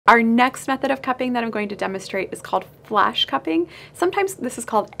Our next method of cupping that I'm going to demonstrate is called flash cupping. Sometimes this is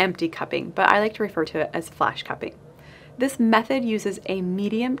called empty cupping, but I like to refer to it as flash cupping. This method uses a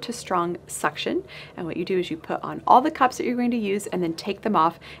medium to strong suction, and what you do is you put on all the cups that you're going to use and then take them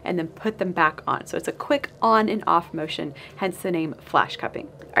off and then put them back on. So it's a quick on and off motion, hence the name flash cupping.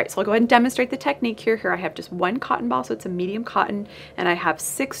 All right, so I'll go ahead and demonstrate the technique here. Here I have just one cotton ball, so it's a medium cotton, and I have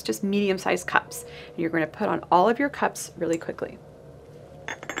 6 just medium-sized cups. And you're going to put on all of your cups really quickly.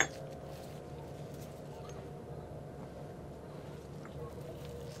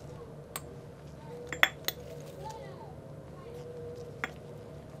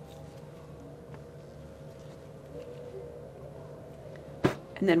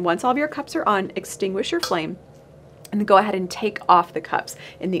 And then once all of your cups are on, extinguish your flame and then go ahead and take off the cups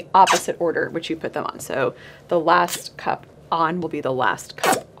in the opposite order which you put them on. So the last cup on will be the last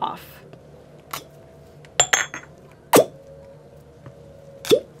cup off.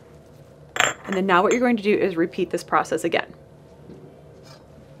 And then now what you're going to do is repeat this process again.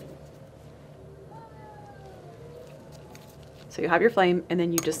 So you have your flame and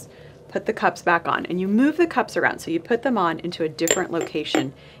then you just put the cups back on and you move the cups around. So you put them on into a different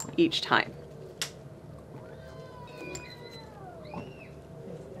location each time.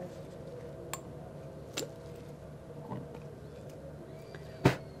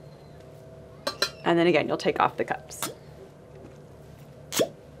 And then again, you'll take off the cups.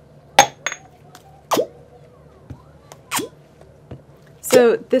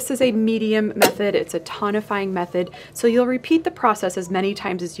 So this is a medium method, it's a tonifying method, so you'll repeat the process as many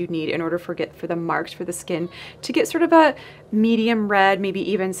times as you need in order for the marks for the skin to get sort of a medium red, maybe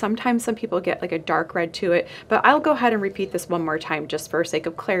even sometimes some people get like a dark red to it, but I'll go ahead and repeat this one more time just for sake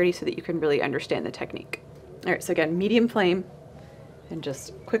of clarity so that you can really understand the technique. All right, so again, medium flame, and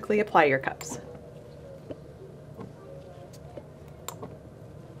just quickly apply your cups.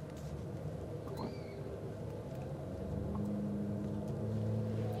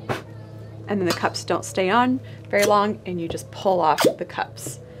 And then the cups don't stay on very long and you just pull off the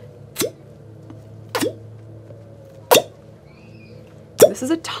cups. This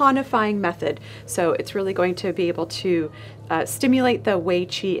is a tonifying method, so it's really going to be able to stimulate the wei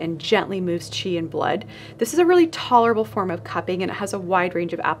qi and gently moves qi and blood. This is a really tolerable form of cupping and it has a wide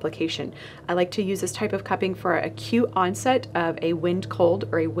range of application. I like to use this type of cupping for acute onset of a wind cold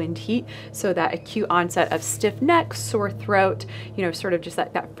or a wind heat, so that acute onset of stiff neck, sore throat, you know, sort of just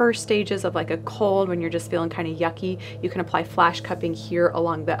that first stages of like a cold when you're just feeling kind of yucky. You can apply flash cupping here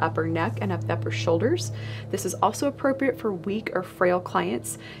along the upper neck and up the upper shoulders. This is also appropriate for weak or frail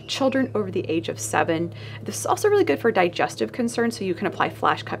clients, children over the age of 7. This is also really good for digestive concerns, so you can apply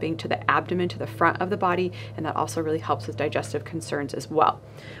flash cupping to the abdomen, to the front of the body, and that also really helps with digestive concerns as well.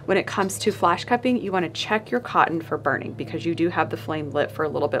 When it comes to flash cupping, you want to check your cotton for burning because you do have the flame lit for a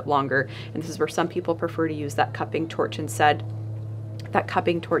little bit longer, and this is where some people prefer to use that cupping torch instead.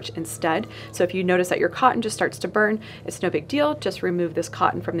 So if you notice that your cotton just starts to burn, it's no big deal. Just remove this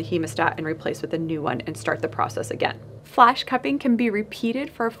cotton from the hemostat and replace with a new one and start the process again. Flash cupping can be repeated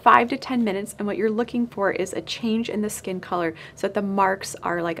for 5 to 10 minutes, and what you're looking for is a change in the skin color so that the marks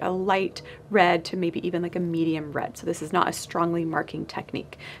are like a light red to maybe even like a medium red. So this is not a strongly marking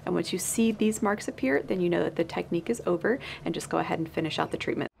technique. And once you see these marks appear, then you know that the technique is over, and just go ahead and finish out the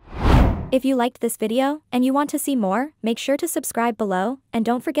treatment. If you liked this video and you want to see more, make sure to subscribe below and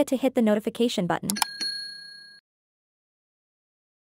don't forget to hit the notification button.